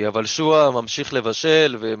 אבל שואה ממשיך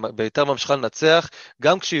לבשל, וביתר ממשיכה לנצח,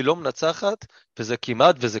 גם כשהיא לא מנצחת, וזה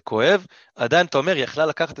כמעט וזה כואב, עדיין אתה אומר, יכלה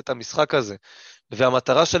לקחת את המשחק הזה,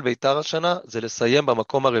 והמטרה של ביתר השנה, זה לסיים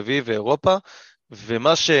במקום הרביעי באירופה,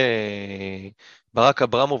 ומה שברק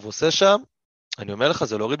אברמוב עושה שם, אני אומר לך,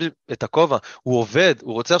 זה להוריד את הכובע, הוא עובד,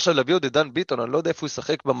 הוא רוצה עכשיו להביא עוד את דן ביטון, אני לא יודע איפה הוא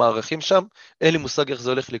ישחק במערכים שם, אין לי מושג איך זה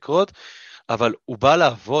הולך לקרות, אבל הוא בא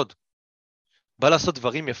לעבוד, בא לעשות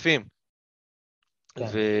דברים יפים,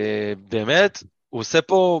 ובאמת, הוא עושה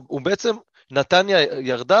פה, הוא בעצם, נתניה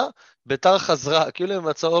ירדה, ביתר חזרה, כאילו עם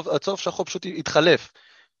הצהוב שחור פשוט התחלף.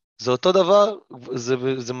 זה אותו דבר,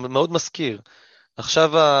 זה מאוד מזכיר.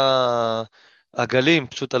 עכשיו הגלים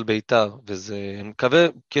פשוט על ביתר, וזה, אני מקווה,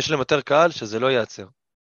 כי יש להם יותר קהל, שזה לא ייעצר.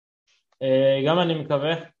 גם אני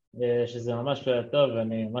מקווה שזה ממש לא יהיה טוב,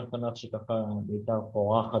 ואני ממש שמח שככה בעיקר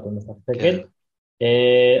פורחת ומשחקת. כן,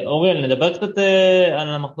 אוריאל, נדבר קצת על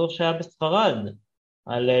המחזור שהיה בספרד,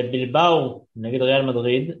 על בלבאו נגד ריאל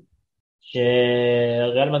מדריד,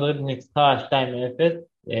 שריאל מדריד ניצחה 2-0,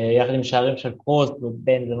 יחד עם שערים של קרוס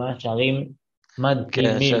ובן, זה ממש שערים כן,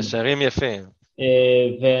 מדהימים. שערים יפים.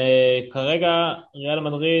 וכרגע ריאל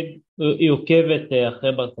מדריד היא עוקבת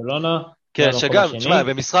אחרי ברצלונה, כן, במקום שגם, תשמע,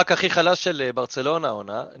 השני. במשחק הכי חלש של ברצלונה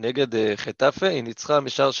העונה, נגד חטאפה, היא ניצחה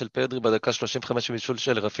משער של פדרי בדקה 35 בישול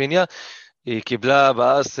של רפיניה, היא קיבלה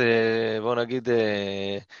באס, בוא נגיד,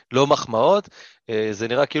 לא מחמאות, זה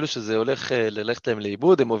נראה כאילו שזה הולך ללכת להם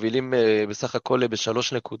לאיבוד, הם מובילים בסך הכל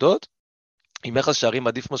ב3 נקודות, עם יחס שערים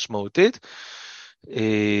עדיף משמעותית.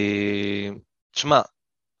 תשמע,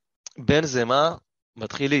 בנזמה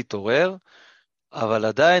מתחיל להתעורר, אבל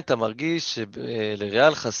עדיין אתה מרגיש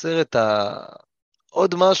שלריאל חסר את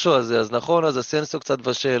עוד משהו הזה, אז נכון, אז אסנסו קצת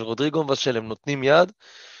בשל, רודריגו בשל, הם נותנים יד,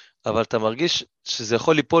 אבל אתה מרגיש שזה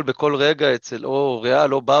יכול ליפול בכל רגע אצל או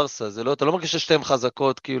ריאל או ברסה, זה לא, אתה לא מרגיש ששתיהם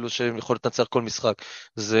חזקות כאילו שהם יכולים לנצח כל משחק,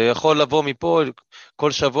 זה יכול לבוא מפה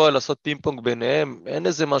כל שבוע לעשות פינג פונג ביניהם, אין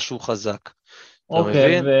איזה משהו חזק, אתה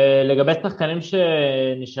אוקיי, מבין? ולגבי שחקנים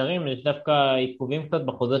שנשארים, יש דווקא עיכובים קצת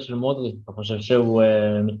בחוזה של מודריץ, אתה חושב שהוא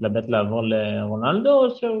מתלבט לעבור לרונלדו,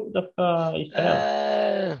 או שהוא דווקא יישאר?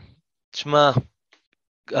 תשמע,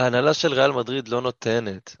 ההנהלה של ריאל מדריד לא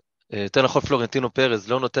נותנת, יותר נכון פלורנטינו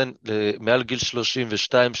פרז, לא נותן מעל גיל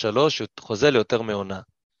 32-3 חוזה ליותר מעונה.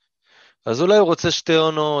 אז אולי הוא רוצה 2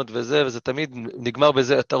 עונות וזה תמיד נגמר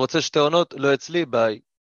בזה, אתה רוצה 2 עונות? לא אצלי, ביי.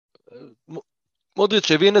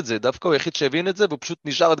 מודריץ' הבין את זה, דווקא הוא היחיד שהבין את זה, והוא פשוט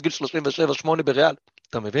נשאר עד גיל 37-8 בריאל,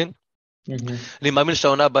 אתה מבין? מהמם. אני מאמין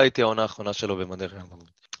שהעונה הבאה תהיה העונה האחרונה שלו במדי ריאל מדריד.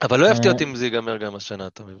 אבל לא יפתיע אותי אם זה ייגמר גם השנה,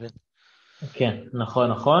 אתה מבין? כן,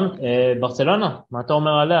 נכון, נכון. ברצלונה, מה אתה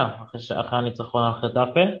אומר עליה, אחרי הניצחון על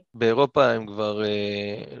חטאפה? באירופה הם כבר,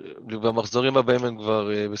 במחזורים הבאים הם כבר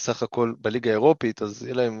בסך הכל בליגה האירופית, אז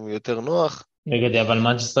יהיה להם יותר נוח. נגד אבל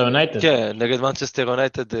מנצ'סטר יונייטד. כן, נגד מנצ'סטר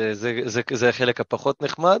יונייטד זה החלק הפחות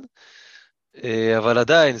נחמד, אבל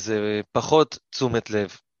עדיין זה פחות תשומת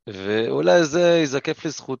לב. ואולי זה יזקף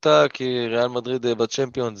לזכותה, כי ריאל מדריד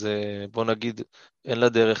בצ'מפיון זה, בוא נגיד, אין לה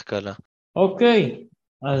דרך קלה. אוקיי,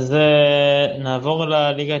 אז נעבור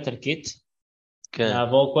לליגה האיטלקית. כן.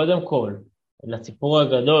 נעבור קודם כל לסיפור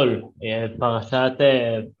הגדול, פרשת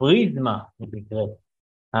פריזמה, במקרה.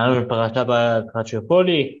 היה לנו פרשה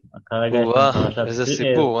בקרצ'יופולי, כרגע יש לנו פרשת איזה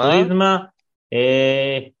סיפור, פריזמה.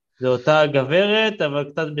 זו אותה גברת,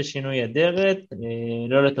 אבל קצת בשינוי אדרת,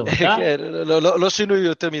 לא לטובתה. כן, לא שינוי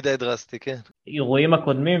יותר מדי דרסטי, כן. אירועים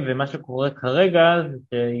הקודמים ומה שקורה כרגע, זה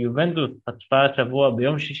שיובנטוס חטפה השבוע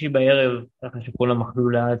ביום שישי בערב, ככה שכולם אכלו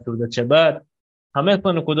לה סעודת שבת,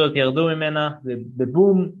 15 נקודות ירדו ממנה,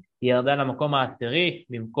 ובבום היא ירדה למקום העשירי,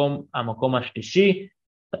 במקום המקום השלישי,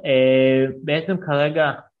 בעצם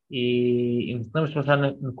כרגע היא עם 23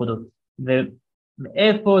 נקודות,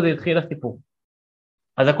 ומאיפה זה התחיל הסיפור?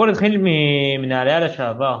 אז הכל התחיל ממנהליה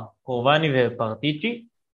לשעבר, קורבני ופרטיצ'י,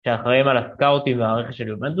 שאחראים על הסקאוטים והרכש של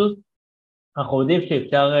יובנטוס. אנחנו יודעים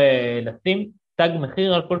שאפשר לשים תג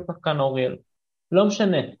מחיר על כל שחקן אוריאל. לא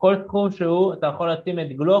משנה, כל סכום שהוא, אתה יכול לשים את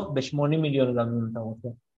גלוך ב-80 מיליון גם אם אתה רוצה.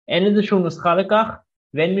 אין איזשהו נוסחה לכך,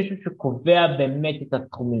 ואין מישהו שקובע באמת את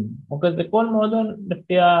הסכומים. אוקיי, זה כל מועדון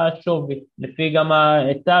לפי השווי, לפי גם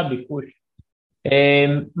ההיצע הביקוש.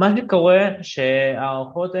 מה שקורה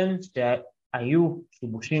שהערכות הן שהיו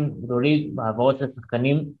שיבושים גדולים בעברות של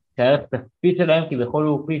שחקנים, שהערך כספי שלהם כביכול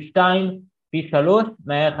הוא פי 2, פי 3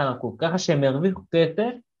 מהערך הנקוב, ככה שהם הרוויחו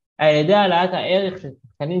כסף על ידי העלאת הערך של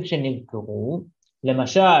שחקנים שנמכרו,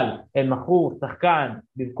 למשל הם מכרו שחקן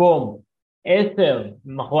במקום 10,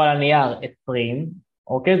 מכרו על הנייר 20,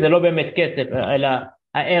 אוקיי? זה לא באמת כסף, אלא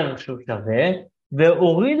הערך שהוא שווה,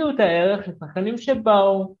 והורידו את הערך של שחקנים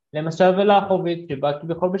שבאו, למשל ולאחוביץ' שבא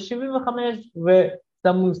כביכול ב-75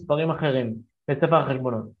 ושמו מספרים אחרים בספר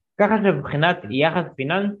החשבונות. ככה שבבחינת יחס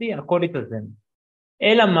פיננסי הכל יתאזן.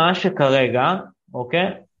 אלא מה שכרגע, אוקיי?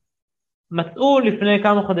 מצאו לפני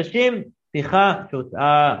כמה חודשים שיחה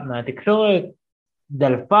שהוצאה מהתקשורת,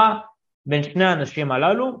 דלפה בין שני האנשים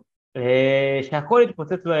הללו, שהכל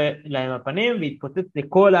התפוצץ להם הפנים והתפוצץ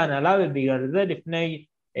לכל ההנהלה, ובגלל זה לפני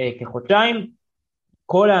כחודשיים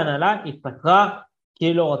כל ההנהלה התפטרה,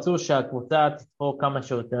 כי לא רצו שהקבוצה תספור כמה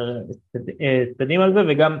שיותר הפסדים על זה,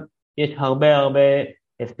 וגם יש הרבה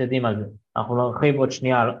הפסדים על זה. אנחנו נרחיב עוד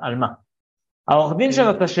שנייה על מה. העורך דין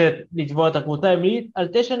שרצה לתבוע את הקבוצה המליץ על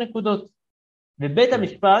 9 נקודות, ובית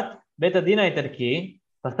המשפט, בית הדין האיטלקי,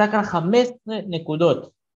 פסק על 15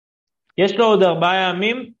 נקודות. יש לו עוד 4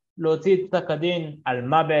 ימים להוציא את פסק הדין על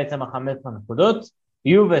מה בעצם ה-15 נקודות,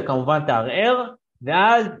 יובה כמובן תערער,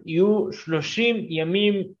 ואז יהיו 30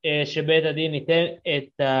 ימים שבית הדין ייתן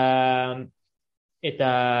את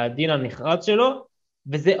הדין המכרז שלו,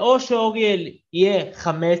 וזה או שאוריאל יהיה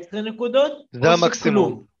 15 נקודות, זה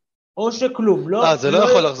המקסימום. או שכלום. זה לא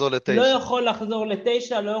יכול לחזור ל9. לא יכול לחזור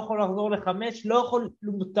ל9, לא יכול לחזור ל5, לא יכול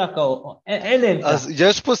למותק, אין אמצע. אז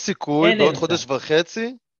יש פה סיכוי בעוד חודש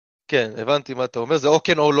וחצי, כן, הבנתי מה אתה אומר, זה או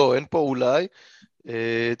כן או לא, אין פה אולי,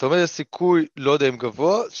 אתה אומר, יש סיכוי, לא יודע אם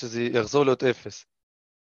גבוה, שזה יחזור להיות 0.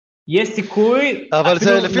 יש סיכוי, אבל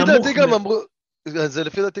זה לפי דעתי גם אמרו,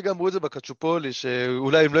 לפי דעתי גם אמרו את זה בקצ'ופולי,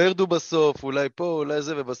 שאולי הם לא ירדו בסוף, אולי פה, אולי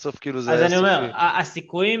זה, ובסוף כאילו זה היה סופי. אז אני אומר,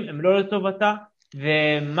 הסיכויים הם לא לטובתה,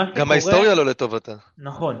 גם ההיסטוריה לא לטובתה.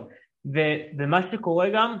 נכון, ומה שקורה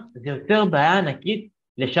גם, זה יותר בעיה ענקית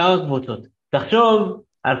לשאר הקבוצות. תחשוב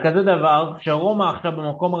על כזה דבר, שרומא עכשיו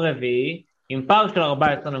במקום הרביעי, עם פער של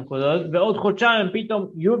 14 נקודות, ועוד חודשיים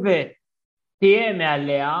פתאום יובה תהיה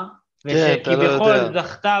מעליה, ושכביכול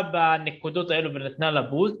זכתה בנקודות האלו ונתנה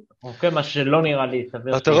לבוסט, אוקיי, מה שלא נראה לי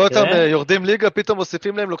סביר. אתה רואה אותם יורדים ליגה, פתאום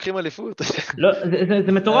מוסיפים להם, לוקחים אליפות. לא,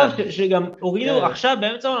 זה מטורף שגם הורידו עכשיו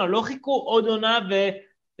באמצע העונה, לא חיכו עוד עונה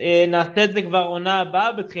ונעשה את זה כבר עונה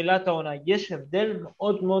הבאה בתחילת העונה. יש הבדל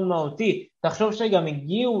מאוד מאוד מהותי. תחשוב שגם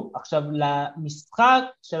הגיעו עכשיו למשחק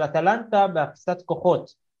של אטלנטה בהפסת כוחות.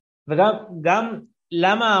 וגם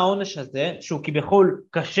למה העונש הזה, שהוא כביכול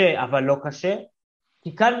קשה אבל לא קשה,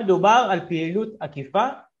 כי כאן מדובר על פעילות עקיפה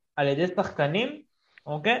על ידי שחקנים,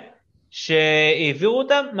 אוקיי? שהעבירו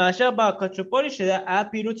אותם מאשר בקצ'ופולי שזה היה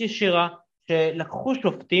פעילות ישירה, שלקחו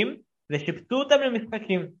שופטים ושיפטו אותם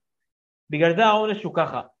למשחקים. בגלל זה העונש הוא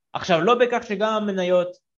ככה. עכשיו לא בכך שגם המניות,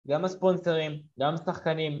 גם הספונסרים, גם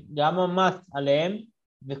השחקנים, גם המס עליהם,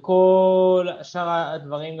 וכל שאר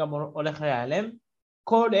הדברים גם הולך להיעלם,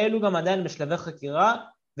 כל אלו גם עדיין בשלבי חקירה,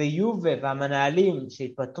 ויובה והמנהלים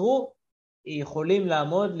שהתפטרו, יכולים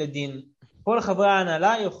לעמוד לדין. כל חברי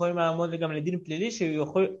ההנהלה יכולים לעמוד גם לדין פלילי, שהוא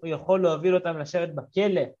יכול להוביל אותם לשבת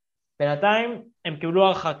בכלא. בינתיים הם קיבלו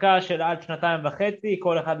הרחקה של עד 2.5,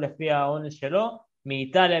 כל אחד לפי העונש שלו,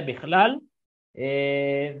 מאיטליה בכלל,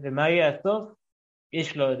 ומה יהיה הסוף?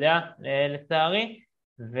 איש לא יודע, לצערי,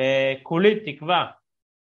 וכולי תקווה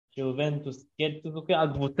שיובנטוס תהיה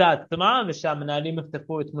הקבוצה עצמה, ושהמנהלים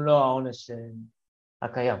יפתחו את מלוא העונש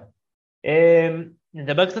הקיים.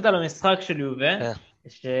 נדבר קצת על המשחק של יובה,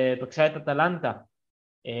 שפגשה את אטלנטה.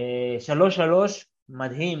 3-3,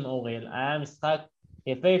 מדהים אוריאל, היה משחק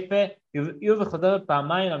יפה, יובה חוזרת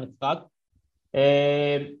פעמיים למשחק,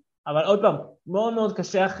 אבל עוד פעם, מאוד מאוד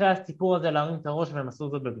קשה אחרי הסיפור הזה להרים את הראש, והם עשו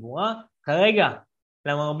זאת בגבורה. כרגע,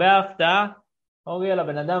 למרבה ההפתעה, אוריאל,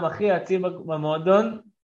 הבן אדם הכי עצים במועדון,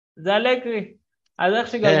 זה אלגרי. אז איך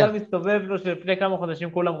שגלגל מסתובב לו, שלפני כמה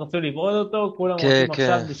חודשים כולם רצו לבעוד אותו, כולם רוצים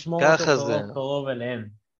עכשיו לשמור אותו קרוב אליהם.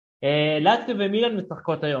 לאציו ומילאן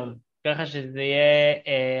משחקות היום, ככה שזה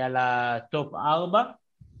יהיה על הטופ 4,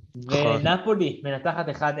 ונפולי מנצחת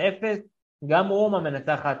 1-0, גם רומא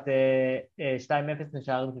מנצחת 2-0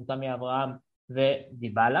 נשארים של תמי אברהם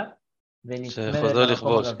ודיבלה, ונצמדת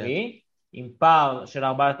למקום הרביעי, עם פער של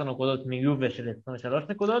 14 נקודות מיובה של 23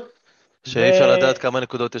 נקודות. שאי אפשר לדעת כמה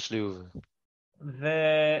נקודות יש ליובה.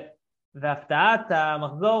 והפתעת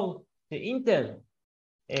המחזור שאינטר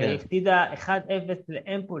הפסידה 1-0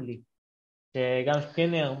 לאמפולי, שגם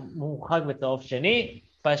שקינר מורחק בצהוב שני,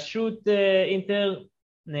 פשוט אינטר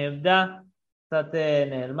נאבדה, קצת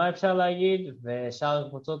נעלמה אפשר להגיד, ושאר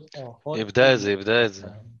הקבוצות אורחות. איבדה את זה.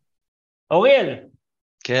 אוריאל,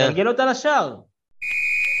 תרגל אותה לשער.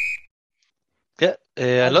 כן,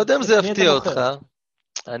 אני לא יודע אם זה יפתיע אותך.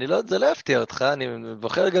 זה לא יפתיע אותך, אני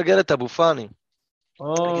בוחר לגלגל את הבופני.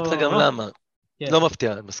 אני אגיד לך גם למה. לא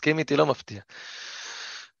מפתיע, מסכים איתי, לא מפתיע.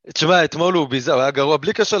 תשמע, אתמול הוא ביזה, הוא היה גרוע,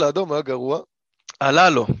 בלי קשר לאדום, הוא היה גרוע. עלה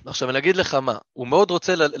לו. עכשיו אני אגיד לך מה, הוא מאוד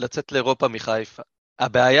רוצה לצאת לאירופה מחיפה.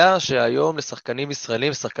 הבעיה שהיום לשחקנים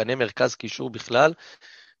ישראלים, שחקני מרכז קישור בכלל,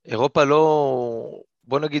 אירופה לא,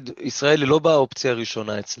 בוא נגיד, ישראל היא לא באופציה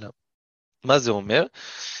הראשונה אצלם. מה זה אומר?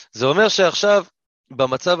 זה אומר שעכשיו,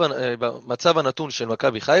 במצב הנתון של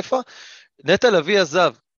מכבי חיפה, נטע לביא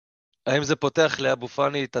עזב. האם זה פותח לאבו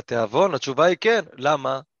פאני את התיאבון? התשובה היא כן.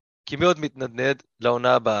 למה? כי מי עוד מתנדנד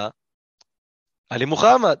לעונה הבאה? עלי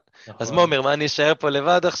מוחמד. אז מה אומר, מה אני אשאר פה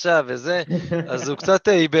לבד עכשיו וזה? אז הוא קצת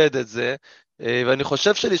איבד את זה. ואני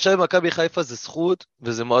חושב שלהישאר במכבי חיפה זה זכות,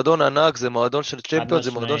 וזה מועדון ענק, זה מועדון של צ'מפיון,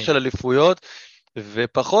 זה מועדון של אליפויות,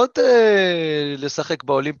 ופחות לשחק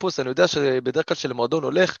באולימפוס. אני יודע שבדרך כלל שלמועדון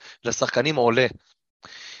הולך, לשחקנים עולה.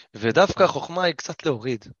 ודווקא החוכמה היא קצת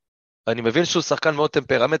להוריד. אני מבין שהוא שחקן מאוד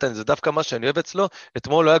טמפרמנט, זה דווקא מה שאני אוהב אצלו.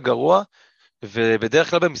 אתמול לא היה גרוע, ובדרך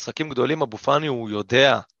כלל במשחקים גדולים אבו פאני הוא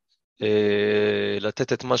יודע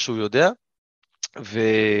לתת את מה שהוא יודע,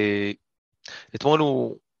 ואתמול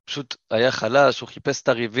הוא פשוט היה חלש, הוא חיפש את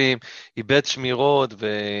הריבים, איבד שמירות,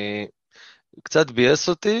 וקצת ביאס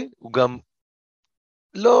אותי. הוא גם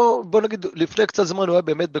לא, בוא נגיד, לפני קצת זמן הוא היה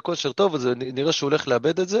באמת בכושר טוב, אז נראה שהוא הולך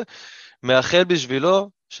לאבד את זה. מאחל בשבילו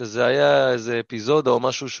שזה היה איזה אפיזודה או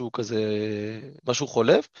משהו שהוא כזה, משהו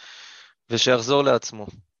חולף, ושיחזור לעצמו.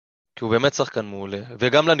 כי הוא באמת שחקן מעולה.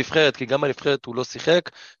 וגם לנבחרת, כי גם לנבחרת הוא לא שיחק,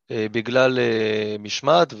 בגלל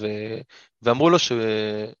משמעת, ואמרו לו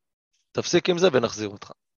שתפסיק עם זה ונחזיר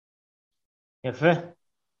אותך. יפה.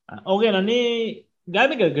 אוריאל, אני גם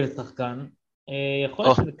מגלגל שחקן, יכול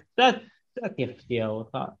להיות שזה קצת יפתיע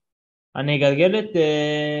אותך. אני אגלגל את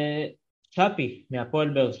צ'אפי מהפועל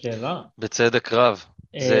באר שבע. בצדק רב.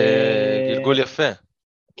 זה גלגול יפה.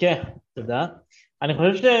 כן, תודה. אני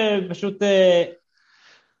חושב שפשוט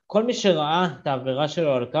כל מי שראה את העבירה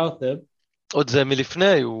שלו על קרטב, עוד זה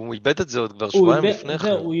מלפני, הוא איבד את זה עוד כבר שבועיים לפני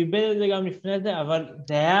כן. הוא איבד את זה גם לפני זה, אבל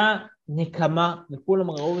זה היה נקמה,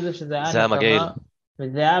 וכולם ראו בזה שזה היה נקמה. מגעיל.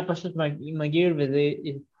 וזה היה פשוט מגעיל, וזה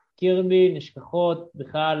הזכיר לי נשכחות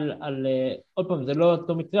בכלל על, עוד פעם, זה לא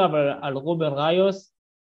אותו מקרה, אבל על רוברן ראיוס,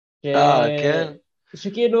 כן.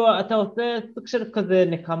 שכאילו אתה עושה סוג של כזה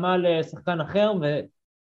נקמה לשחקן אחר,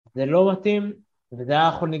 וזה לא מתאים, וזה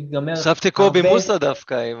היה יכול להיגמר. חשבתי קובי מוסה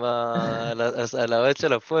דווקא, על האוהד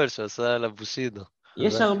של הפועל, שעשה על הבושידו.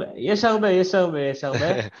 יש הרבה,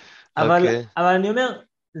 אבל אני אומר,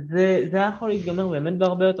 זה היה יכול להתגמר באמת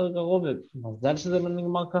בהרבה יותר גרוע, ומזל שזה לא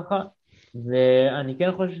נגמר ככה, ואני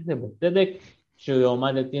כן חושב שזה בצדק, שהוא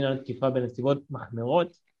יועמד לדין על תקיפה בנסיבות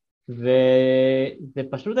מחמירות, וזה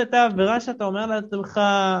פשוט הייתה עבירה שאתה אומר לעצמך,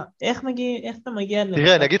 איך אתה מגיע...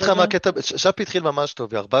 תראה, אני אגיד לך מה הקטע, שפי התחיל ממש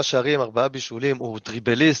טוב, 4 שערים, 4 בישולים, הוא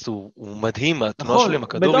דריבליסט, הוא מדהים, התנועה שלו עם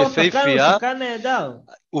הכדור יפהפייה, הוא שחקן נהדר.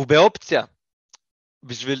 הוא באופציה,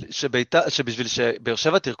 בשביל שבאר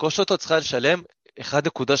שבע תרכוש אותו, צריכה לשלם 1.3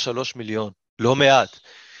 מיליון, לא מעט.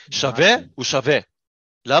 שווה? הוא שווה.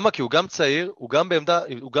 למה? כי הוא גם צעיר, הוא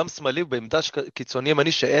גם שמאלי, בעמדה קיצוני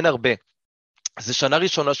ימני שאין הרבה. זה שנה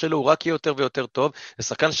ראשונה שלו, הוא רק יהיה יותר ויותר טוב, זה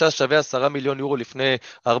שחקן שווה 10 מיליון יורו לפני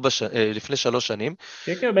 3 שנים.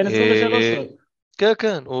 כן, בין 23.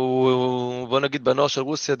 כן, בוא נגיד בנוער של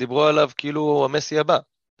רוסיה, דיברו עליו כאילו המסי הבא, אתה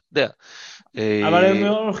יודע. אבל הם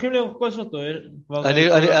הולכים לרכוש אותו.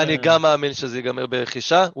 אני גם מאמין שזה ייגמר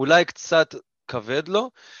ברכישה, אולי קצת כבד לו,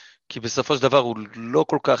 כי בסופו של דבר הוא לא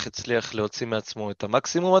כל כך הצליח להוציא מעצמו את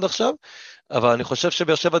המקסימום עד עכשיו, אבל אני חושב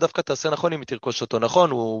שבאר שבע דווקא תעשה נכון אם היא תרכוש אותו.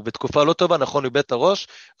 נכון, הוא בתקופה לא טובה, נכון, הוא איבד את הראש,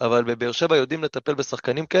 אבל בבאר שבע יודעים לטפל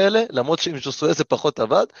בשחקנים כאלה, למרות שעם ז'וסואה זה פחות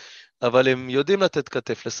עבד, אבל הם יודעים לתת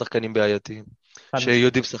כתף לשחקנים בעייתיים,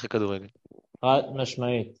 שיודעים לשחק כדורגל. חד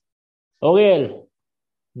משמעית. אוריאל,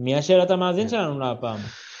 מי השאלת המאזין שלנו להפעם?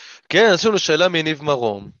 כן, אז יש לנו שאלה מניב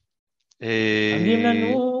מרום. תגיד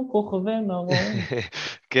לנו כוכבי מרום.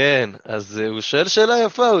 כן, אז הוא שואל שאלה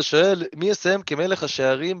יפה, הוא שואל מי יסיים כמלך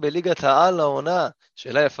השערים בליגת העל העונה?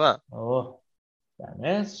 שאלה יפה.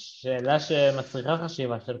 באמת, שאלה שמצריכה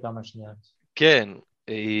חשיבה של כמה שניות. כן,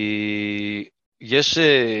 יש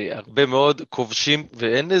הרבה מאוד כובשים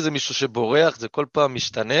ואין איזה מישהו שבורח, זה כל פעם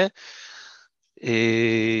משתנה.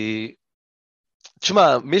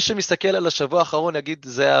 תשמע, מי שמסתכל על השבוע האחרון יגיד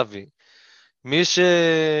זה אבי. מי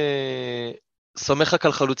שסומך רק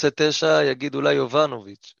על חלוצי 9 יגיד אולי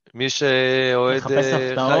יובנוביץ'. מי שאוהד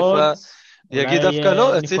חיפה יגיד דווקא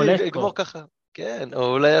לא, אצילי יגמור ככה. כן, או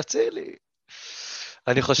אולי אצילי.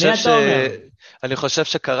 אני חושב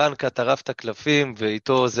שקראנקה טרף את הקלפים,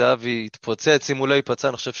 ואיתו זהבי התפוצץ, אם הוא לא ייפצע,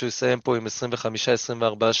 אני חושב שהוא יסיים פה עם 25-24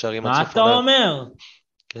 שערים. מה אתה אומר?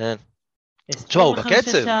 כן. תשמע, הוא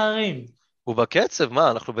בקצב. שערים. הוא בקצב,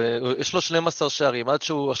 מה? יש לו 12 שערים,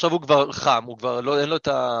 עכשיו הוא כבר חם, הוא כבר אין לו את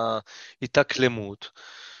ההתאקלמות.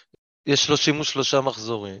 יש 33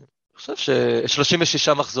 מחזורים. אני חושב 36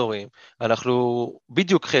 מחזורים. אנחנו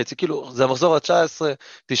בדיוק חצי, כאילו, זה המחזור ה-19,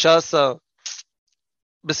 19,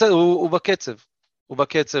 בסדר, הוא בקצב. הוא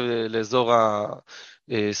בקצב לאזור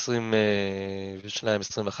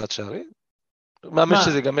ה-22-21 שערים. מאמין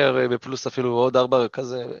שזה ייגמר בפלוס אפילו עוד 4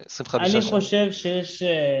 כזה, 25 אני חושב שיש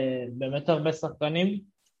באמת הרבה שחקנים,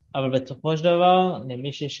 אבל בסופו של דבר,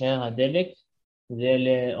 למי שישאר הדלק, זה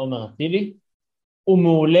לעומר אצילי. הוא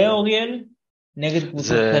מעולה אוריאל, נגד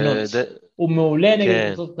קבוצות קטנות. הוא מעולה נגד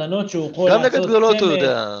קבוצות קטנות, שהוא יכול לעשות צמד. גם נגד גדולות הוא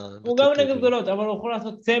יודע. הוא גם נגד גדולות, אבל הוא יכול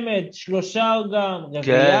לעשות צמד, 3 גם,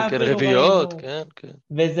 רביעייה. כן, רביעיות, כן.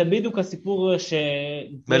 וזה בדיוק הסיפור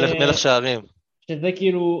מלך שערים. שזה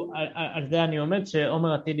כאילו, על זה אני עומד,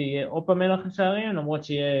 שעומר אצילי יהיה או פעם מלך השערים, למרות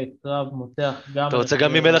שיהיה קרב מותח גם... אתה רוצה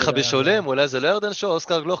גם ממלך הבישולים? אולי זה לא ירדן שו,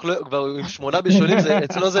 אוסקר גלוך כבר עם 8 בישולים,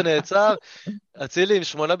 אצלו זה נעצר, אצילי עם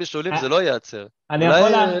 8 בישולים זה לא ייעצר. אני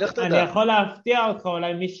יכול להפתיע אותך,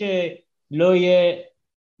 אולי מי שלא יהיה,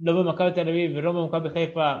 לא במכבי תל אביב ולא במכבי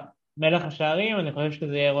חיפה מלך השערים, אני חושב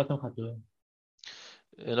שזה יהיה רותם חתואל.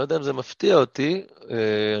 אני לא יודע אם זה מפתיע אותי,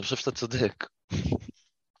 אני חושב שאתה צודק.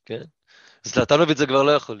 כן? זלטנוביץ' זה כבר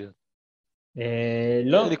לא יכול להיות.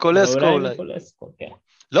 לא. ניקולסקו אולי.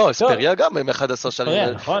 לא, אספריה גם עם 11 שנים.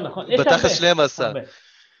 נכון. בתכלס 12.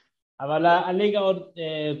 אבל הליגה עוד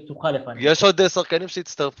פתוחה לפני. יש עוד שחקנים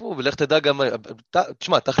שהצטרפו, ולך תדע גם...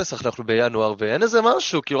 תשמע, תכלס אנחנו בינואר, ואין איזה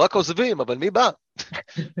משהו, כאילו רק עוזבים, אבל מי בא?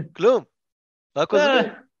 כלום. רק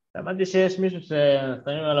עוזבים. אמרתי שיש מישהו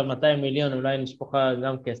ששמים עליו 200 מיליון, אולי נשפוך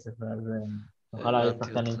גם כסף, אז...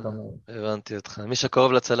 הבנתי אותך. מי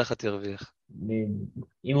שקרוב לצלחת ירוויח.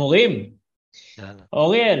 הימורים.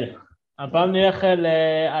 אוריאל, הפעם נלך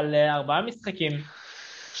על 4 משחקים.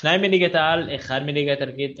 2 מליגת העל, 1 מליגת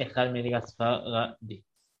אלגית, 1 מליגת ספרדית.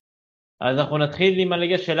 אז אנחנו נתחיל עם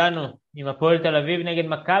הליגה שלנו, עם הפועל תל אביב נגד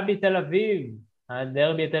מכבי תל אביב,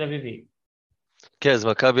 הדרבי התל אביבי. כן, אז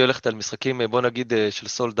מכבי הולכת על משחקים, בוא נגיד, של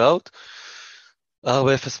סולד אאוט. 4-0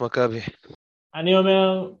 מכבי. אני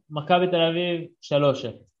אומר, מכבי תל אביב, 3-0.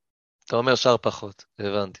 אתה אומר שער פחות,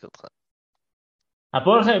 הבנתי אותך.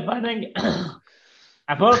 הפועל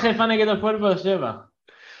חיפה נגד הפועל באר שבע.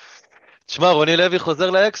 תשמע, רוני לוי חוזר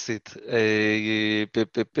לאקסיט.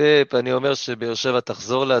 אני אומר שבאר שבע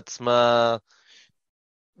תחזור לעצמה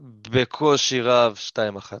בקושי רב 2-1.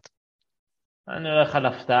 אני הולך על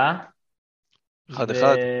הפתעה. 1-1.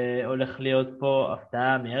 והולך להיות פה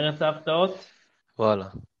הפתעה מארץ ההפתעות. וואלה.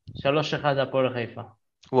 3-1 הפועל חיפה.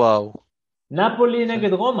 וואו. נפולי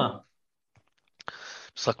נגד רומא.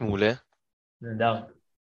 משחק מעולה. נהדר.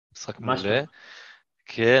 משחק מעולה.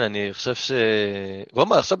 כן, אני חושב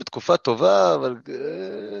רומא עכשיו בתקופה טובה, אבל...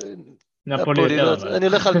 נפולי יותר. אני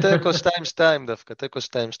הולך על תיקו 2-2 דווקא, תיקו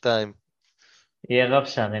 2-2. יהיה רב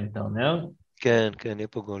שערים, אתה אומר? כן, יהיה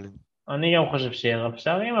פה גולים. אני גם חושב שיהיה רב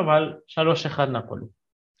שערים, אבל 3-1 נפולי.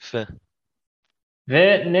 יפה.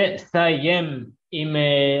 ונסיים עם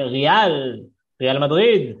ריאל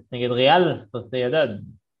מדריד, נגד ריאל סוסיידד.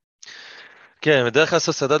 כן, בדרך כלל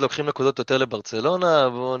סוסיידד לוקחים נקודות יותר לברצלונה,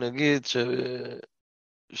 בואו נגיד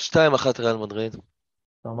 2-1 ריאל מדריד. זאת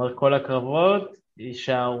אומרת, כל הקרבות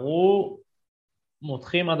יישארו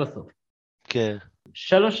מותחים עד הסוף. כן.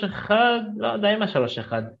 3-1, לא יודע מה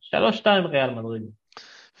 3-1, 3-2 ריאל מדריד.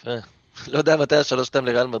 יפה. לא יודע מתי 3-2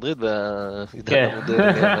 לריאל מדריד, בעידן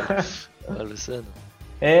המודרני, אבל בסדר.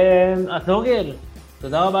 אז אוריאל,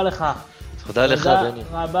 תודה רבה לך. תודה לך, בני.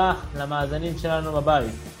 תודה רבה למאזינים שלנו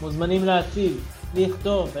בבית. מוזמנים להציג,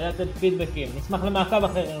 לכתוב ולתת פידבקים. נשמח למעקב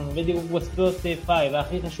אחרינו ודירוג בספוטיפיי,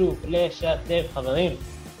 והכי חשוב, לשתף חברים.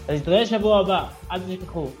 אז נתראה שבוע הבא, אל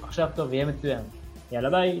תשכחו, עכשיו טוב, יהיה מצוין. יאללה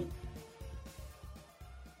ביי.